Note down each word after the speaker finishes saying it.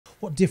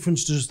What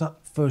difference does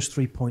that first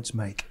 3 points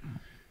make?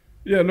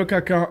 Yeah, look,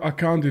 I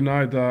can't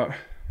deny that.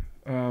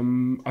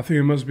 I think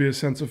it must be a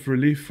sense of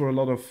relief for a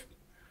lot of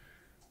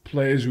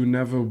players who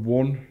never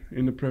won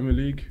in the Premier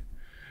League.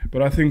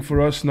 But I think for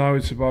us now,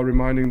 it's about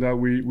reminding that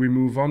we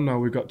move on now.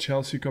 We've got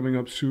Chelsea coming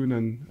up soon,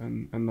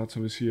 and that's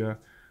obviously a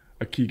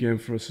key game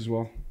for us as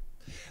well.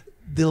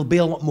 They'll be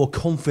a lot more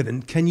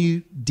confident. Can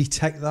you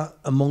detect that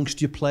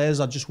amongst your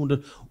players? I just wonder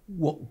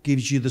what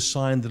gives you the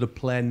sign that a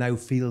player now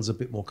feels a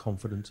bit more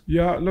confident.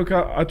 Yeah, look,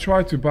 I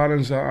try to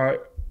balance that.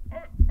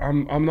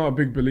 I'm not a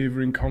big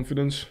believer in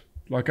confidence.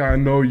 Like, I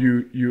know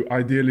you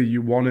ideally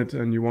you want it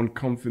and you want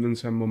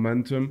confidence and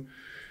momentum,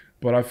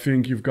 but I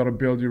think you've got to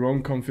build your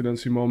own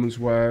confidence in moments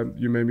where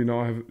you maybe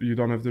you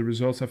don't have the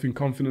results. I think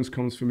confidence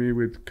comes for me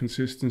with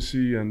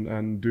consistency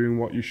and doing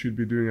what you should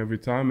be doing every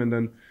time, and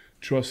then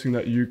trusting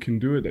that you can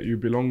do it, that you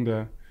belong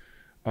there.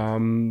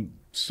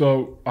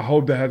 So I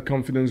hope they had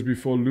confidence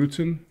before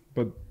Luton,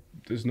 but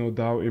there's no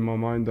doubt in my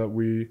mind that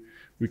we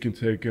can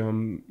take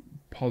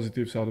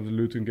positives out of the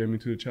Luton game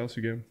into the Chelsea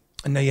game.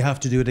 And now you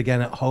have to do it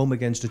again at home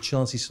against a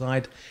Chelsea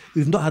side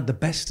who've not had the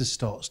best of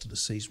starts to the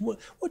season.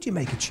 What do you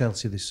make of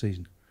Chelsea this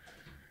season?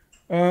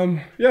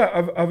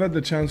 Yeah, I've had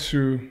the chance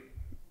to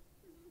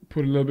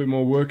put a little bit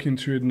more work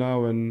into it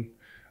now, and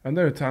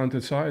they're a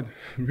talented side,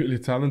 really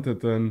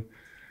talented. And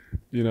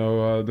you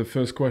know, the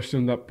first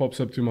question that pops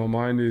up to my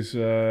mind is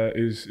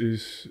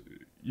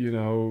you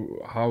know,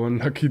 how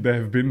unlucky they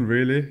have been,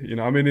 really. You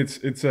know, I mean,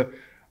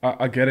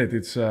 I get it.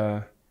 It's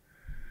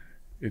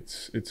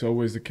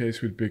always the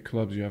case with big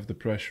clubs. You have the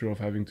pressure of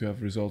having to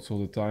have results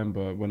all the time.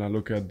 But when I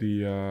look at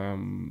the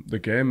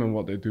game and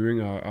what they're doing,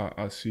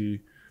 I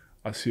see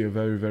a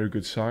very, very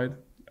good side,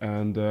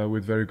 and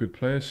with very good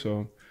players.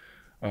 So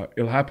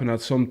it'll happen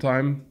at some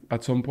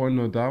point,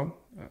 no doubt.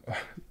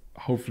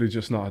 Hopefully,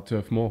 just not at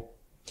Turf Moor.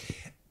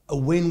 A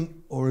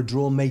win or a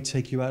draw may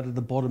take you out of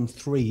the bottom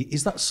three.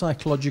 Is that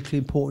psychologically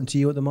important to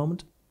you at the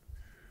moment?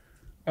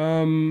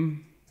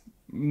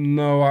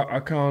 No, I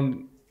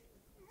can't.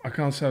 I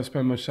can't say I've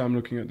spent much time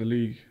looking at the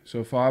league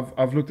so far.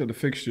 I've looked at the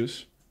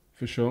fixtures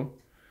for sure,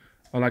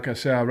 and like I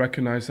say, I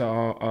recognise that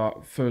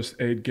our first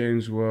 8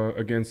 games were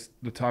against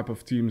the type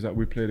of teams that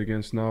we played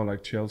against now,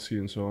 like Chelsea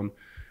and so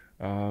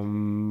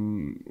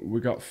on.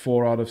 We got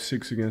 4 out of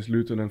 6 against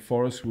Luton and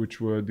Forest, which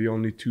were the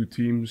only 2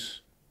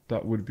 teams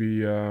that would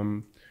be,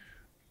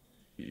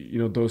 you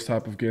know, those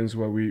type of games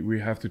where we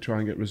have to try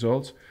and get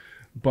results.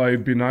 But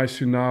it'd be nice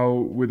to now,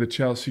 with the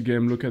Chelsea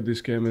game, look at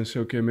this game and say,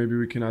 okay, maybe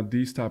we can add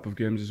these type of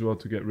games as well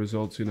to get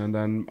results in. And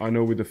then I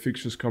know with the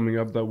fixtures coming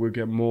up that we'll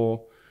get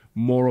more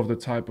of the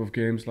type of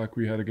games like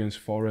we had against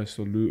Forest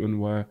or Luton,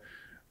 where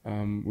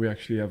we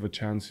actually have a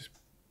chance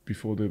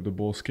before the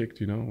ball's kicked,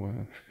 you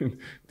know.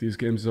 These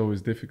games are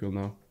always difficult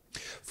now.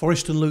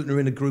 Forest and Luton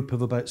are in a group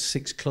of about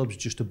 6 clubs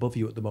just above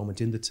you at the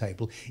moment in the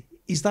table.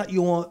 Is that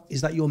your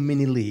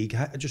mini league?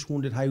 I just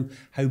wondered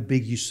how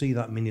big you see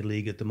that mini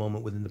league at the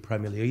moment within the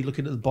Premier League. Are you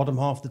looking at the bottom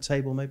half of the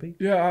table, maybe?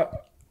 Yeah,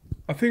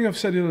 I think I've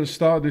said it at the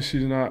start of this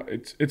season.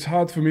 It's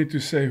hard for me to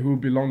say who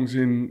belongs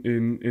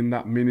in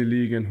that mini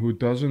league and who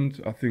doesn't.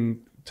 I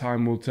think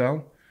time will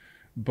tell.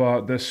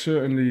 But there's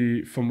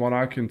certainly, from what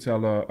I can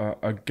tell,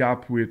 a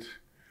gap with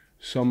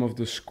some of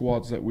the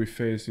squads that we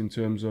faced in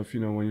terms of, you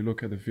know, when you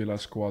look at the Villa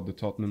squad, the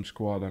Tottenham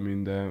squad, I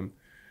mean, they're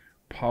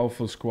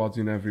powerful squads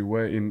in every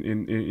way,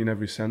 in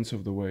every sense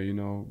of the way, you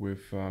know,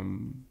 with,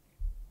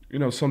 you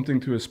know, something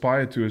to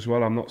aspire to as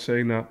well. I'm not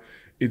saying that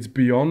it's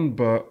beyond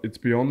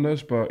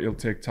us, but it'll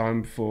take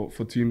time for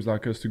teams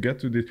like us to get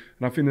to this.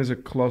 And I think there's a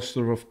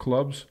cluster of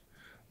clubs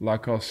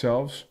like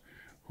ourselves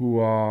who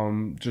are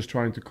just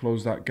trying to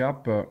close that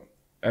gap, but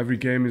every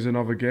game is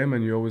another game,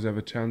 and you always have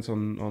a chance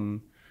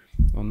on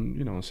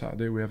you know, on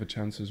Saturday we have a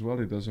chance as well.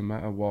 It doesn't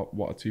matter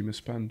what a team has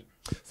spent.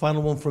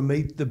 Final one from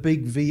me. The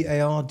big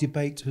VAR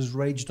debate has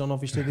raged on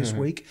obviously this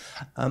week.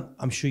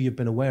 I'm sure you've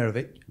been aware of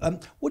it.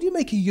 What do you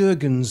make of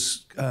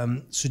Jurgen's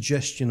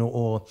suggestion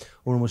or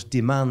almost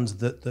demand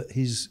that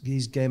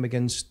his game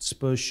against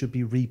Spurs should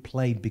be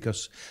replayed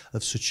because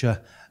of such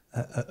a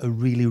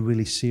really,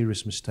 really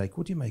serious mistake?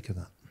 What do you make of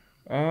that?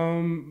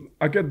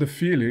 I get the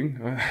feeling.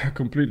 I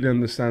completely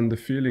understand the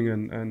feeling,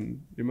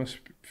 and you must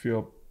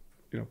feel,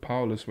 you know,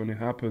 powerless when it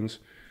happens.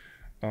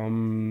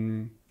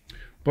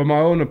 But my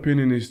own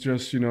opinion is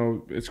just, you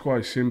know, it's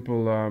quite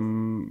simple.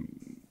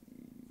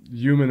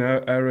 Human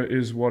error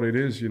is what it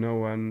is, you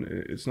know, and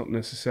it's not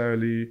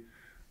necessarily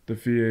the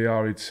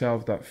VAR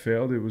itself that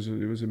failed. It was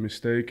a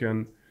mistake,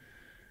 and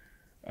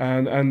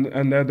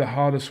they're the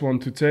hardest one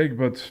to take.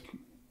 But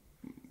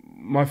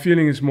my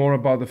feeling is more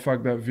about the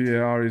fact that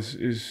VAR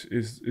is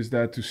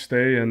there to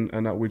stay,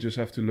 and that we just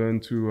have to learn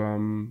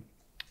to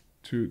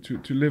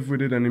live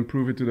with it and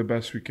improve it to the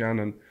best we can.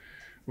 And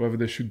whether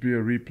there should be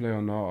a replay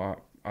or not,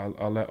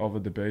 I'll let other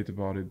debate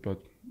about it. But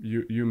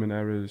human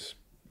errors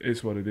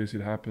is what it is.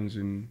 It happens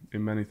in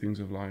many things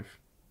of life.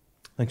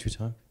 Thanks for your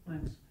time.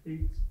 Thanks.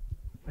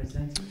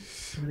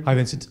 Hi,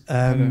 Vincent.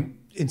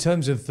 In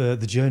terms of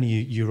the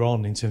journey you're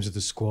on, in terms of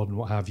the squad and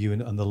what have you,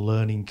 and the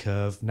learning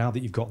curve, now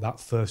that you've got that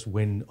first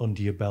win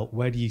under your belt,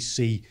 where do you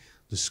see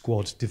the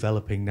squad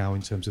developing now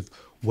in terms of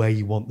where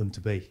you want them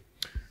to be?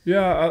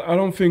 Yeah, I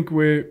don't think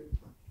we're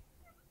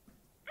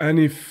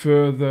any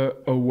further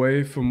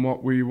away from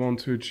what we want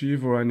to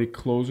achieve or any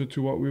closer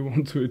to what we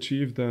want to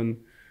achieve than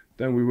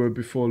we were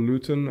before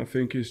Luton. I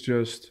think it's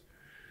just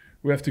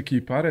we have to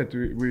keep at it.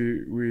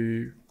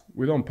 We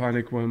don't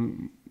panic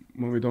when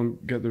we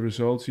don't get the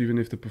results, even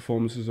if the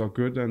performances are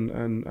good.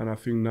 And I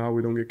think now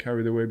we don't get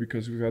carried away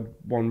because we've had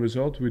one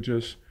result. We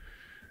just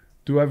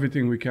do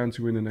everything we can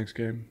to win the next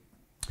game.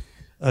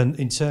 And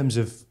in terms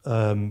of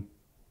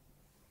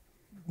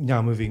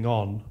now moving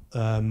on,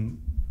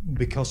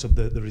 because of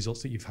the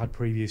results that you've had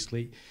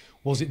previously,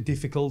 was it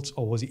difficult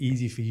or was it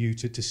easy for you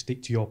to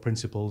stick to your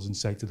principles and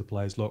say to the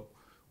players, look,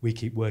 we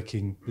keep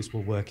working, this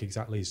will work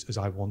exactly as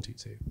I want it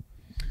to?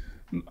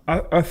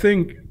 I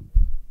think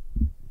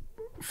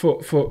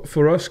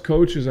for us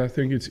coaches, I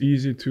think it's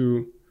easy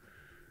to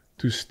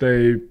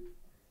stay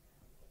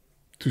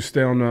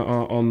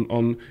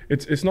on.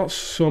 It's not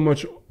so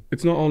much.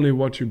 It's not only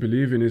what you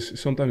believe in. It's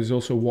sometimes it's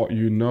also what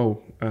you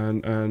know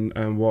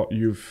and what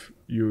you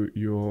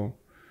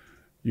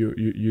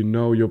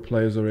know your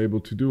players are able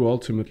to do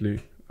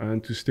ultimately,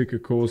 and to stick a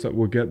course that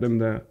will get them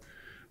there.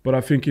 But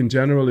I think in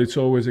general, it's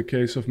always a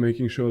case of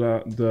making sure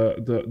that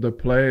the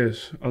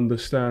players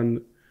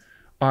understand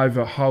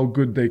either how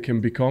good they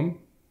can become,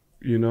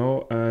 you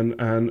know,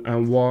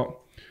 and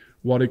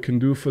what it can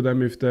do for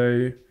them if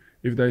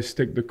they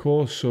stick the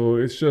course. So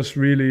it's just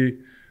really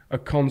a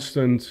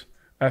constant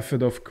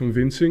effort of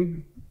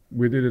convincing.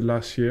 We did it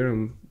last year,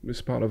 and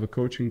it's part of a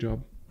coaching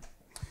job.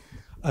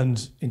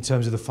 And in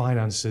terms of the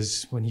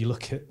finances, when you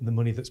look at the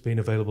money that's been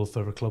available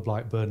for a club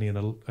like Burnley and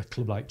a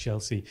club like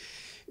Chelsea,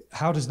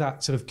 how does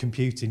that sort of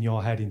compute in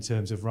your head in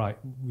terms of, right,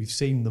 we've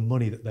seen the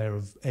money that they're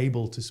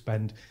able to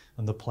spend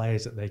and the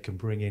players that they can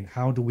bring in.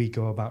 How do we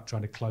go about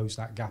trying to close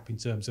that gap in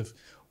terms of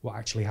what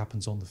actually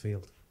happens on the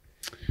field?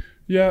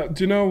 Yeah,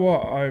 do you know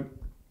what?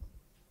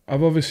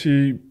 I've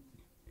obviously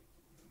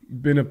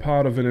been a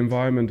part of an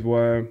environment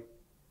where,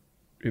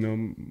 you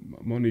know,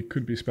 money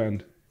could be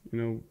spent,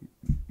 you know,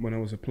 when I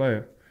was a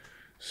player.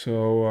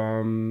 So,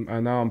 and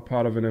now I'm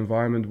part of an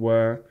environment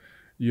where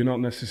you're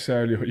not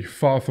necessarily, or you're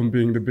far from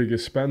being the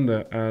biggest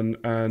spender. And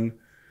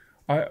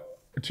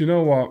do you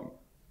know what?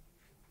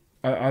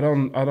 I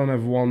don't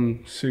have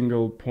one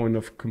single point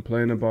of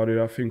complaint about it.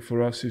 I think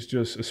for us it's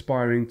just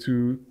aspiring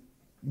to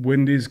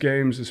win these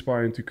games,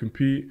 aspiring to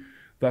compete.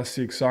 That's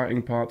the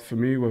exciting part for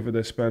me. Whether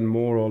they spend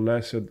more or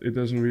less, it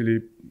doesn't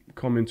really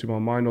come into my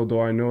mind,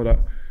 although I know that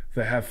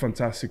they have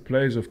fantastic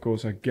players, of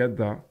course, I get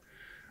that.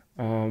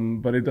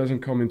 But it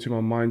doesn't come into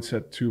my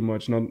mindset too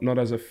much, not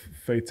as a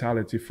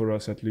fatality for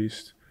us at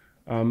least.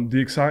 The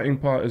exciting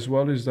part as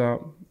well is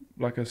that,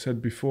 like I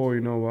said before,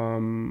 you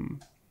know,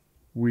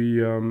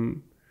 we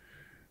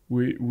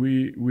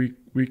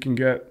can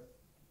get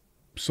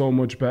so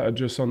much better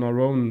just on our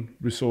own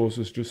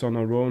resources, just on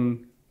our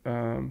own,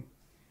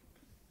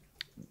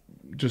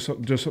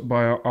 just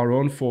by our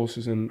own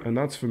forces, and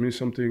that's for me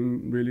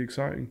something really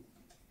exciting.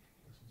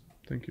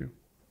 Thank you.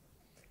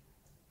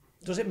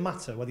 Does it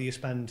matter whether you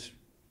spend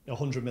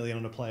 100 million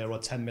on a player or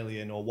 10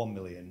 million or 1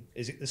 million?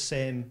 Is it the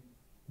same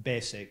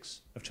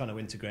basics of trying to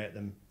integrate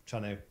them,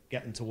 trying to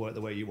get them to work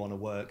the way you want to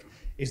work?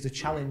 Is the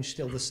challenge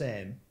still the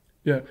same?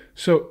 Yeah.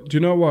 So do you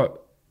know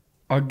what?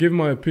 I'll give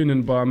my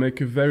opinion, but I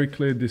make a very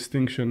clear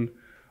distinction.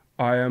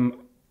 I am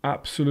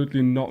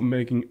absolutely not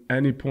making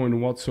any point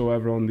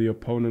whatsoever on the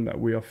opponent that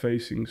we are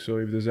facing. So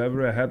if there's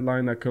ever a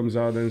headline that comes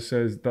out and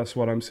says that's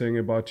what I'm saying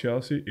about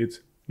Chelsea,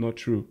 it's not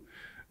true.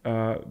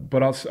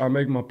 But I'll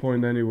make my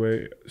point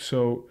anyway.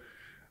 So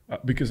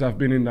because I've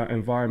been in that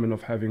environment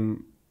of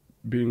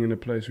being in a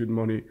place with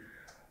money,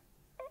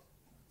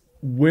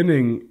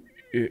 winning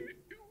it,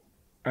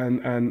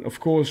 and of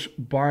course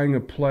buying a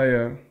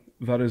player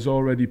that is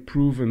already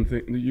proven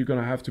that you're going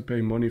to have to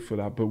pay money for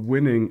that. But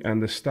winning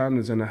and the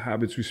standards and the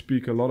habits, we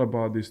speak a lot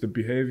about this, the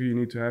behavior you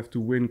need to have to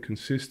win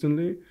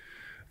consistently,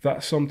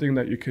 that's something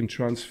that you can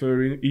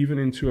transfer even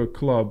into a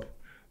club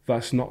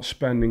that's not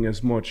spending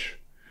as much.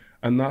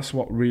 And that's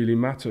what really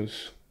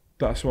matters.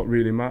 That's what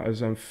really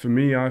matters. And for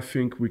me, I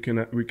think we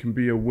can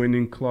be a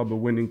winning club, a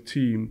winning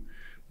team,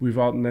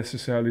 without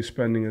necessarily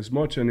spending as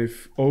much. And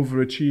if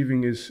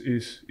overachieving is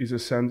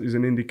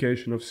an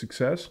indication of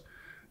success,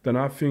 then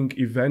I think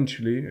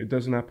eventually, it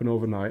doesn't happen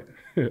overnight,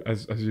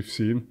 as you've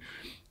seen,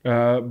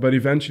 but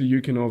eventually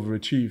you can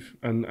overachieve,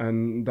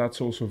 and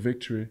that's also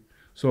victory.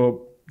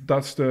 So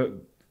that's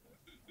the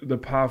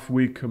path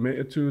we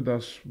committed to.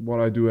 That's what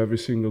I do every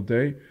single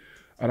day.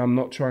 And I'm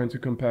not trying to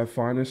compare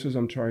finances,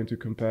 I'm trying to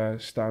compare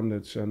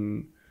standards.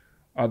 And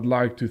I'd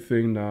like to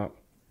think that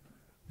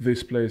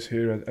this place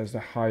here as the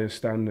highest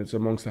standards,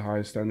 amongst the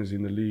highest standards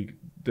in the league,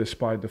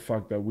 despite the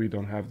fact that we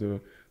don't have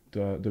the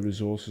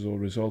resources or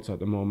results at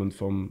the moment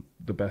from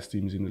the best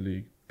teams in the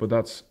league. But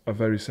that's a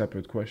very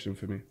separate question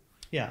for me.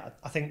 Yeah,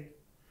 I think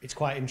it's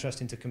quite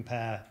interesting to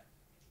compare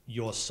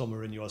your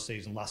summer and your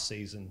season last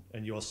season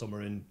and your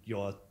summer and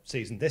your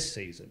season this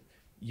season.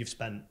 You've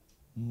spent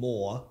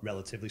more,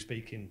 relatively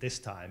speaking, this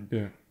time.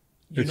 Yeah.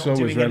 It's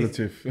always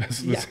relative.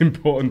 That's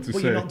important to say.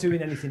 But you're not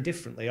doing anything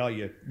differently, are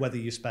you? Whether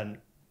you spent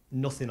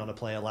nothing on a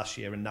player last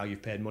year and now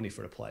you've paid money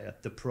for a player,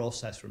 the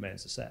process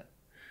remains the same.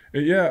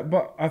 Yeah,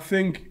 but I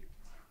think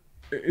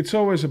it's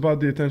always about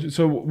the attention.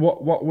 So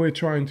what we're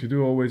trying to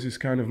do always is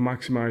kind of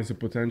maximize the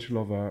potential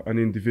of an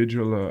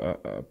individual,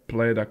 a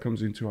player that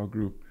comes into our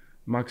group,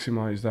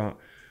 maximize that.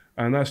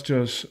 And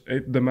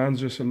it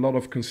demands just a lot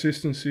of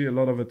consistency, a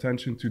lot of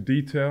attention to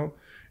detail.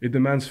 It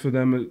demands for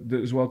them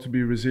as well to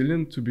be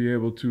resilient, to be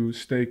able to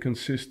stay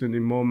consistent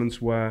in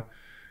moments where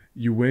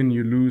you win,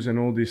 you lose, and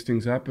all these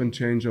things happen.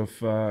 Change of,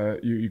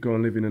 you go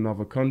and live in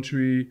another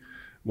country.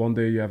 One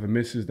day you have a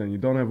missus, then you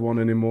don't have one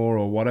anymore,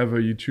 or whatever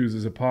you choose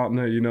as a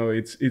partner.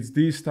 It's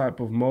these type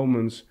of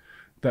moments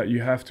that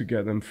you have to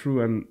get them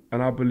through.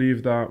 And I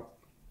believe that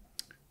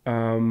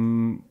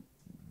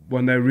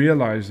when they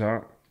realize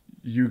that,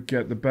 you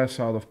get the best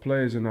out of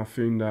players. And I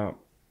think that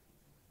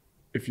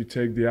if you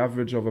take the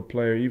average of a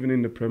player, even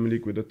in the Premier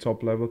League with the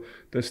top level,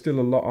 there's still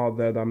a lot out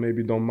there that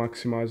maybe don't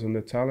maximize on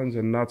their talents,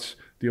 and that's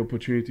the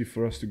opportunity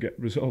for us to get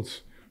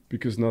results,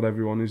 because not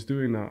everyone is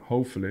doing that,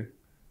 hopefully.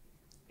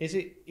 Is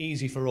it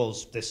easy for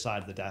us, this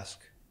side of the desk,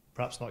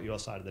 perhaps not your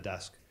side of the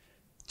desk,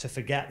 to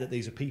forget that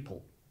these are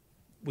people?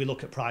 We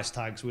look at price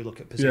tags, we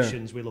look at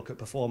positions, we look at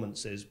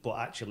performances, but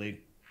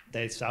actually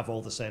they have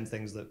all the same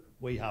things that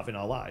we have in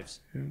our lives.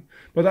 Yeah.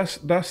 But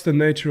that's the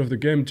nature of the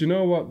game. Do you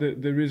know what?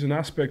 There is an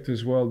aspect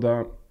as well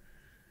that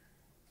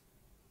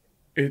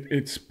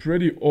it's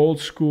pretty old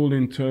school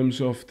in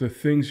terms of the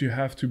things you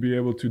have to be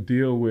able to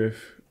deal with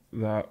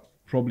that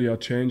probably are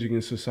changing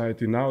in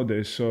society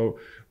nowadays. So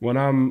when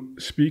I'm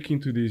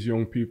speaking to these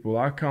young people,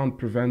 I can't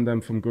prevent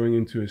them from going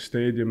into a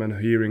stadium and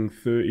hearing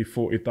 30,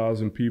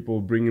 40,000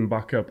 people bringing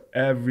back up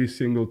every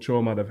single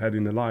trauma they've had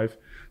in their life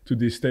to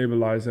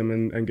destabilize them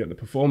and get the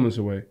performance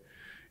away.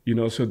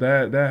 So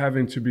they're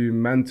having to be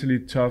mentally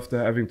tough.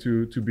 They're having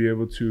to be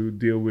able to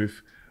deal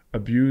with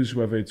abuse,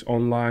 whether it's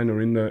online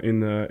or in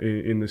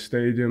the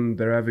stadium.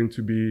 They're having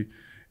to be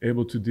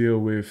able to deal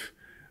with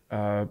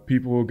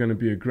people who are going to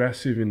be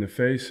aggressive in the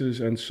faces.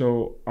 And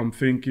so I'm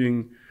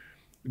thinking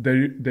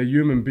they're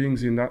human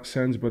beings in that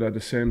sense, but at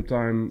the same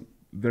time,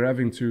 they're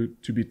having to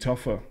be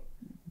tougher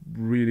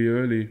really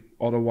early.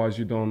 Otherwise,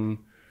 you don't,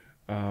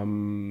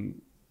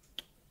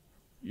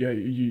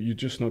 you're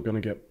just not going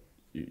to get,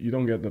 you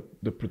don't get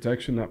the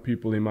protection that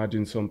people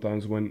imagine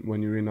sometimes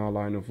when you're in our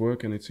line of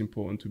work, and it's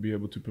important to be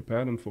able to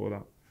prepare them for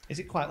that. Is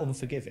it quite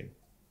unforgiving,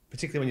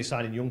 particularly when you're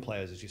signing young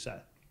players, as you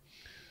said?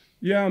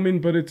 Yeah,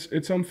 but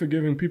it's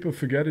unforgiving. People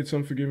forget it's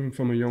unforgiving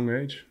from a young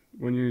age.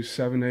 When you're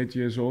 7, 8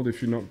 years old,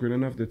 if you're not good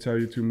enough, they tell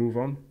you to move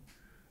on.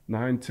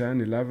 9, 10,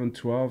 11,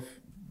 12,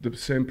 the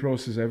same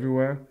process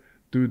everywhere.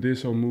 Do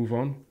this or move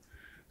on.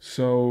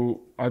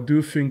 So I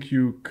do think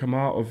you come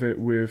out of it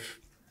with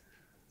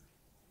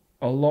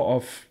a lot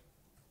of...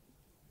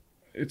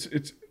 It's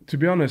to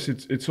be honest,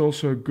 it's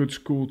also a good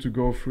school to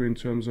go through in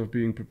terms of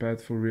being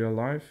prepared for real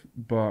life.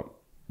 But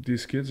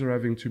these kids are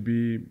having to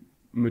be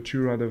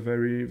mature at a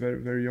very, very,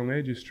 very young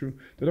age. It's true.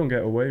 They don't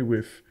get away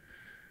with,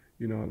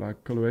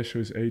 like Mauricio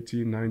is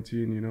 18,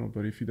 19,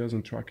 but if he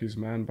doesn't track his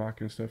man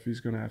back and stuff, he's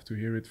going to have to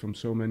hear it from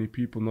so many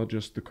people, not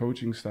just the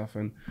coaching staff,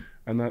 and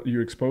that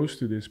you're exposed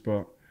to this,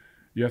 but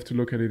you have to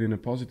look at it in a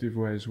positive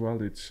way as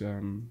well. It's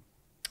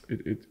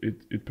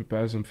it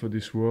prepares them for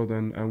this world,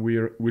 and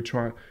we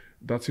try.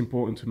 That's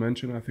important to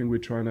mention. I think we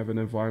try and have an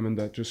environment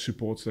that just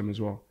supports them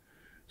as well,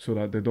 so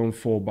that they don't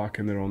fall back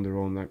and they're on their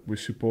own. Like, we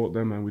support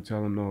them and we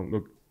tell them, no,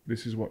 look,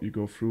 this is what you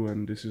go through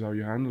and this is how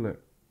you handle it.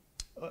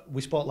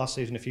 We spoke last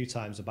season a few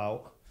times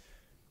about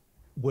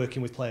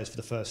working with players for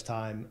the first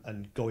time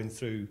and going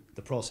through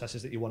the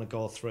processes that you want to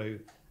go through,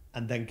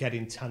 and then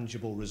getting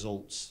tangible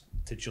results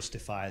to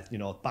justify,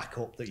 back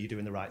up that you're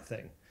doing the right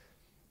thing.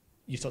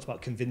 You talked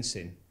about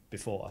convincing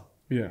before.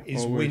 Yeah.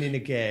 Is always. winning a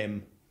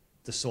game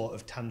the sort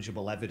of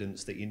tangible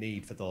evidence that you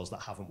need for those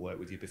that haven't worked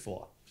with you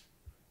before?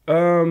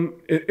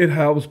 It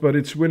helps, but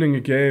it's winning a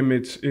game.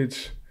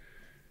 It's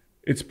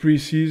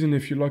pre-season.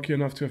 If you're lucky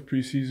enough to have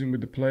pre-season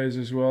with the players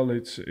as well,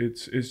 it's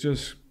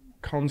just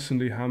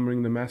constantly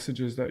hammering the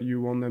messages that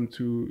you want them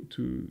to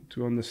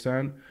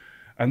understand.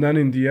 And then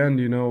in the end,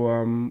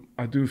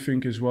 I do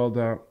think as well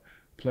that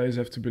players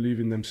have to believe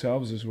in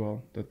themselves as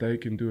well, that they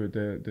can do it.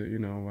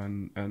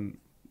 And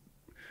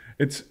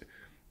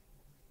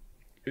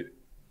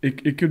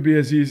it could be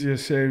as easy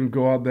as saying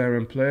go out there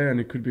and play,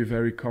 and it could be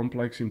very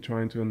complex in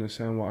trying to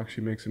understand what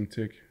actually makes them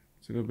tick.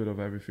 It's a little bit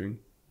of everything.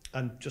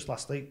 And just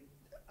lastly,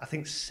 I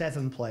think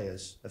 7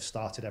 players have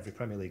started every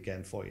Premier League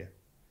game for you.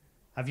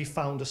 Have you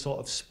found a sort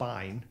of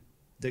spine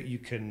that you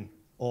can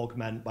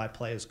augment by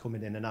players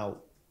coming in and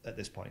out at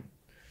this point?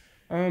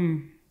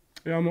 I'm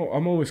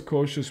always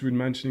cautious with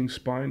mentioning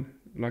spine.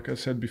 Like I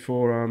said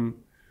before,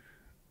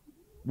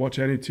 watch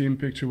any team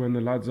picture when the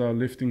lads are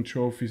lifting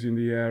trophies in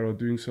the air or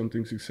doing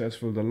something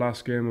successful. The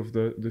last game of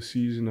the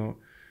season, or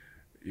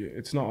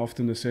it's not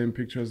often the same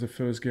picture as the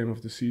first game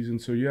of the season.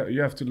 So yeah,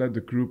 you have to let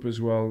the group as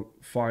well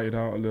fight it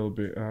out a little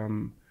bit.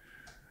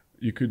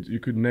 You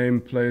could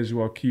name players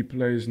who are key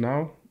players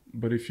now,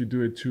 but if you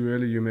do it too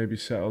early, you maybe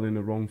settle in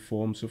the wrong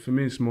form. So for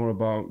me, it's more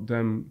about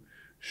them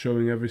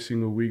showing every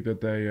single week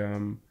that they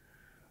earn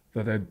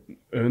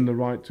the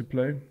right to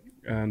play,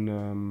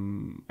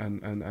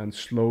 and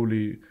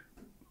slowly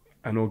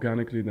and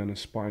organically, then a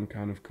spine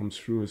kind of comes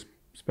through,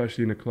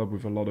 especially in a club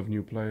with a lot of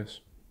new players.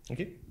 Thank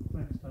you.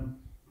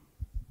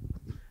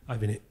 Hi,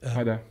 Vinny.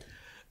 Hi there.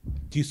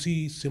 Do you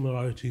see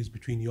similarities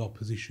between your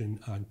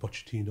position and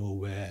Pochettino,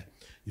 where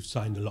you've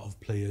signed a lot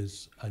of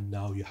players and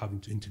now you're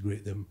having to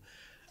integrate them,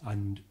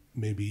 and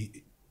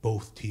maybe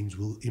both teams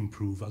will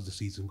improve as the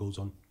season goes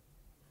on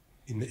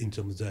in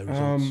terms of their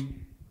results?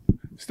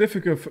 It's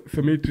difficult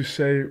for me to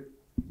say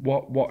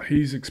what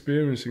he's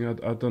experiencing.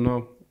 I don't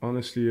know,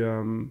 honestly.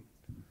 I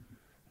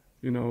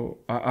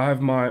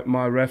have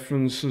my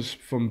references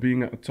from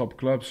being at a top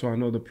club, so I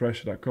know the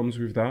pressure that comes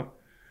with that.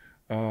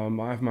 I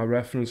have my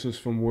references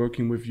from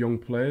working with young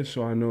players,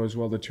 so I know as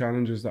well the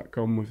challenges that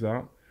come with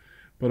that.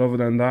 But other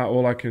than that,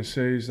 all I can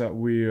say is that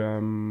we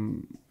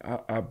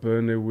at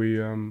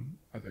Burnley,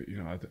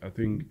 I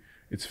think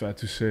it's fair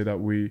to say that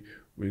we're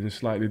in a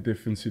slightly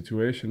different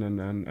situation,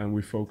 and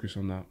we focus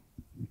on that.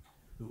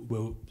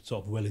 We're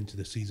sort of well into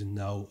the season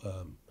now.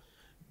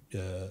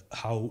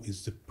 How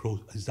is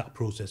that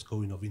process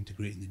going of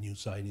integrating the new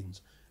signings?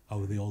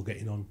 How are they all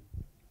getting on?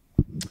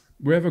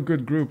 We have a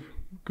good group,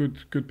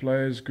 good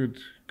players,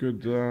 good.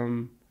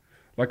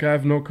 Like, I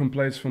have no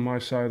complaints from my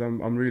side.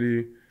 I'm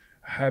really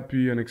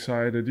happy and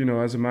excited.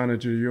 As a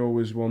manager, you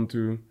always want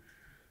to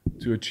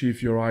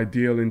achieve your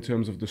ideal in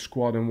terms of the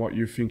squad and what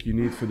you think you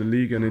need for the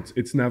league, and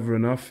it's never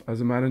enough as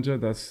a manager.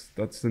 That's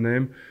the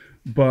name,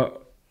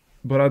 but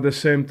at the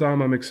same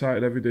time, I'm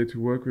excited every day to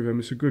work with them.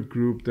 It's a good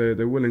group.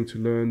 They're willing to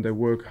learn. They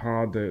work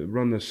hard. They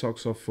run their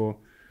socks off for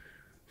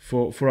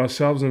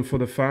ourselves and for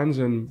the fans,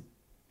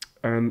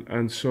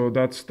 and so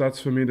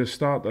that's for me the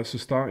start. That's the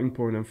starting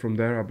point, and from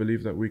there, I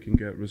believe that we can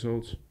get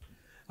results.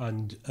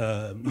 And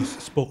you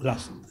spoke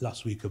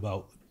last week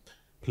about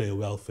player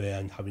welfare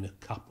and having a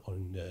cap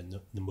on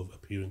the number of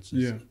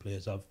appearances that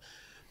players have.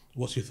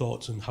 What's your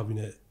thoughts on having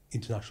an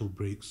international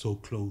break so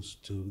close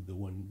to the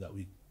one that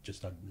we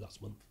just had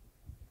last month?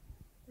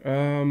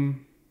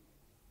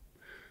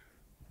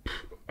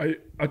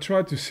 I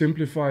tried to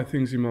simplify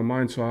things in my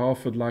mind, so I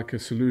offered like a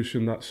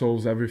solution that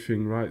solves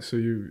everything, right? So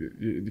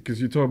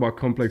because you talk about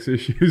complex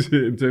issues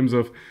in terms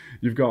of,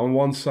 you've got on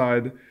one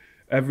side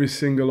every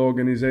single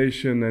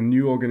organization and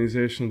new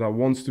organization that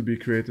wants to be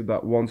created,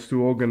 that wants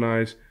to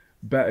organize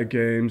better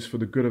games for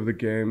the good of the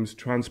games,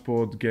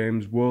 transport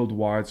games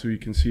worldwide, so you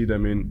can see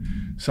them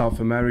in South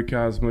America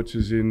as much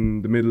as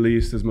in the Middle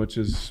East, as much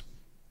as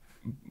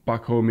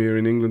back home here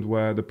in England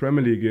where the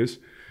Premier League is,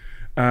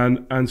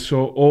 and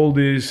so all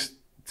these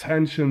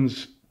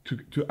tensions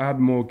to add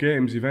more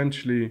games,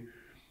 eventually,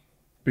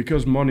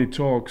 because money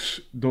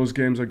talks, those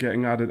games are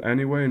getting added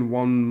anyway in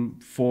one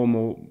form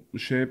or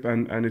shape,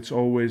 and it's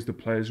always the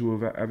players who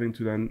are having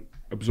to then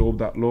absorb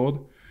that load.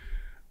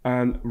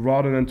 And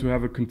rather than to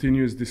have a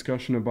continuous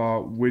discussion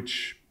about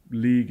which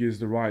league is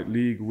the right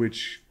league,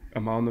 which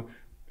amount of,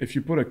 if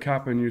you put a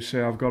cap and you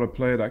say, I've got a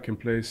player that can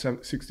play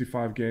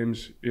 65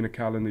 games in a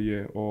calendar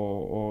year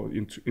or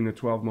in a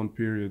 12-month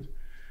period,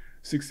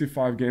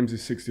 65 games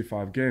is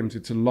 65 games.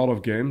 It's a lot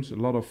of games, a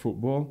lot of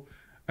football.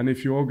 And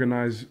if you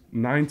organize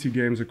 90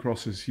 games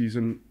across a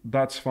season,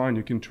 that's fine.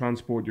 You can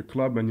transport your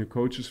club and your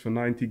coaches for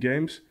 90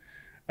 games,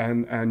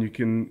 and you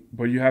can,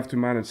 but you have to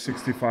manage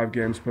 65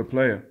 games per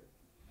player.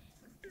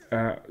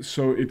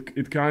 So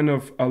it kind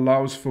of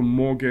allows for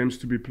more games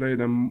to be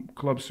played and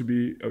clubs to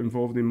be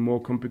involved in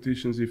more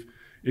competitions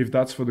if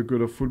that's for the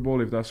good of football,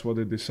 if that's what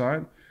they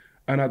decide.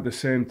 And at the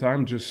same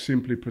time, just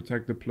simply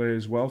protect the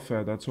players'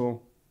 welfare, that's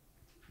all.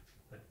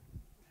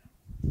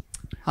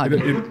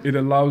 It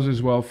allows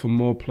as well for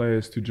more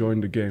players to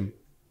join the game,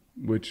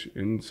 which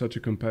in such a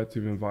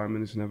competitive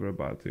environment is never a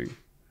bad thing.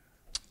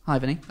 Hi,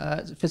 Vinny.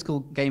 It's a physical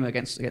game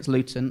against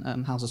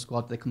Luton. How's the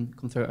squad? They come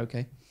through it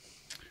okay?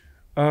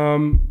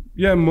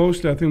 Yeah,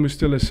 mostly. I think we're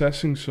still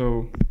assessing,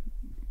 so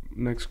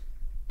next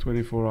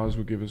 24 hours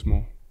will give us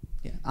more.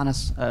 Yeah,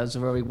 Anas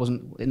Zaroury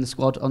wasn't in the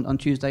squad on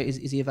Tuesday.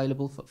 Is he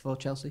available for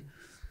Chelsea?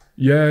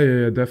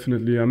 Yeah,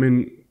 definitely. I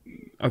mean,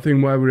 I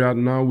think where we're at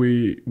now,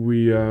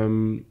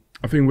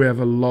 I think we have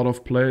a lot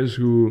of players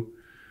who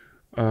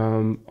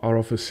are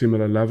of a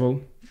similar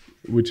level,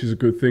 which is a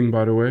good thing,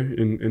 by the way,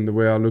 in the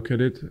way I look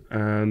at it.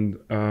 And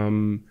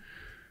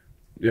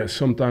yeah,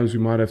 sometimes we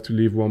might have to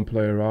leave one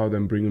player out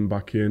and bring him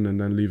back in, and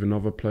then leave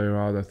another player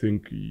out. I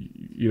think,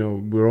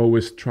 we're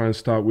always trying to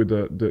start with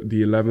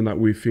the 11 that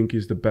we think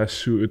is the best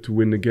suited to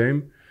win the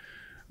game.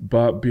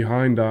 But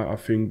behind that, I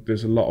think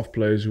there's a lot of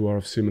players who are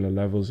of similar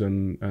levels,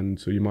 and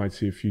so you might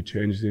see a few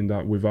changes in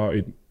that without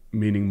it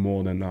meaning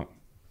more than that.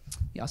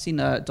 Yeah, I've seen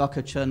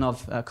Darko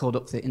Chernov called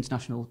up for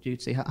international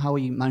duty. How are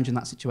you managing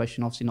that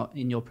situation? Obviously not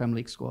in your Premier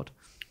League squad.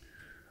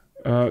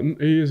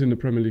 He is in the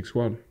Premier League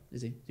squad.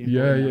 Is he?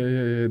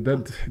 Yeah.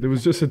 There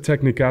was just a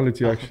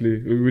technicality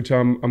actually, which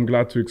I'm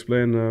glad to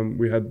explain.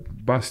 We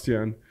had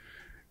Bastian,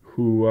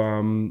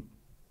 who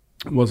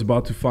was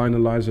about to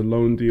finalise a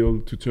loan deal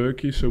to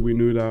Turkey, so we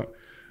knew that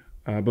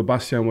But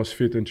Bastian was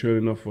fit and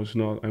Cherninov was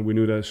not, and we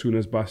knew that as soon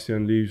as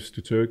Bastian leaves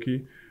to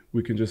Turkey,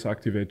 we can just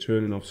activate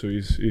Cherninov, so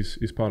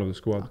he's part of the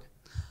squad. Okay.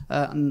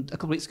 And a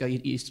couple of weeks ago,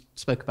 you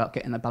spoke about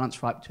getting the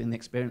balance right between the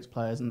experienced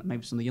players and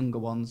maybe some of the younger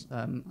ones.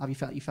 Have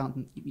you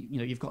found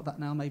you've got that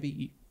now?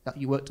 Maybe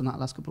you worked on that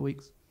last couple of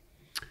weeks.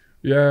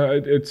 Yeah,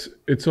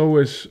 it's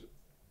always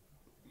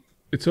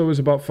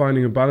about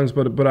finding a balance,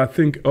 but I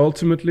think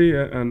ultimately,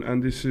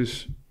 and this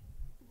is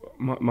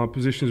my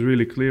position is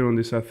really clear on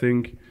this. I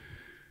think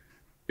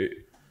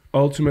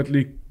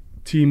ultimately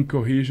team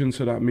cohesion,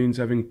 so that means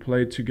having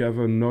played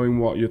together, knowing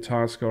what your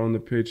tasks are on the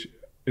pitch,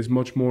 is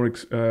much more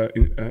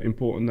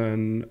important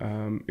than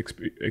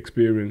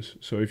experience.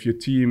 So if your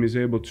team is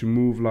able to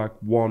move like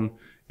one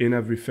in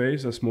every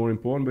phase, that's more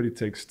important, but it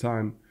takes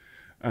time.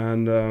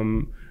 And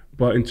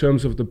but in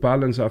terms of the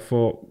balance, I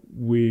thought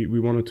we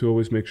wanted to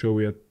always make sure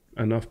we had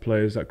enough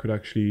players that could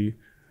actually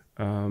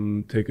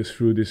take us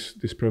through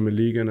this Premier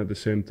League, and at the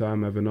same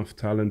time have enough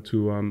talent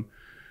to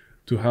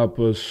help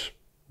us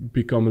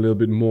become a little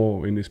bit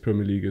more in this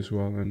Premier League as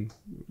well. And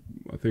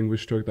I think we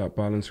struck that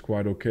balance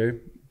quite okay,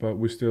 but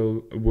we're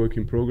still a work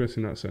in progress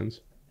in that sense.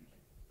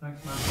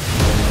 Thanks,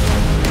 man.